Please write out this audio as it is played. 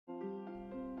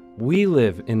We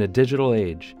live in a digital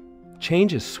age.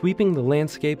 Change is sweeping the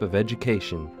landscape of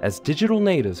education as digital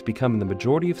natives become the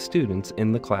majority of students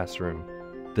in the classroom.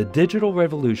 The digital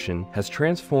revolution has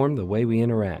transformed the way we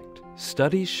interact.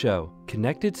 Studies show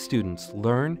connected students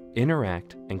learn,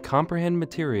 interact, and comprehend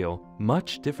material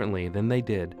much differently than they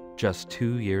did just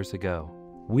 2 years ago.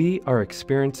 We are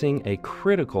experiencing a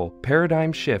critical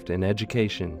paradigm shift in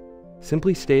education.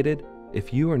 Simply stated,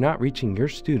 if you are not reaching your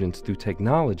students through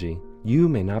technology, you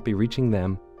may not be reaching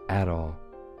them at all.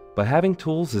 But having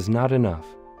tools is not enough.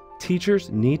 Teachers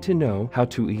need to know how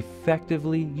to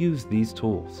effectively use these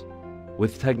tools.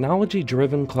 With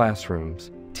technology-driven classrooms,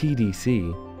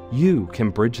 TDC, you can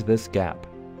bridge this gap.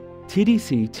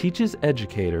 TDC teaches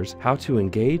educators how to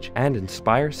engage and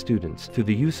inspire students through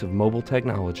the use of mobile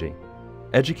technology.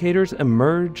 Educators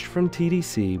emerge from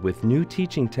TDC with new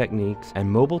teaching techniques and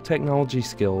mobile technology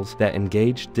skills that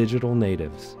engage digital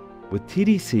natives. With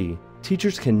TDC,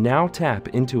 teachers can now tap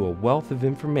into a wealth of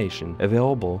information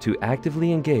available to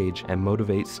actively engage and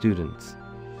motivate students.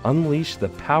 Unleash the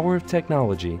power of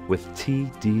technology with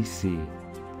TDC.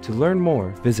 To learn more,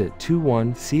 visit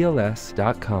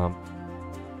 21cls.com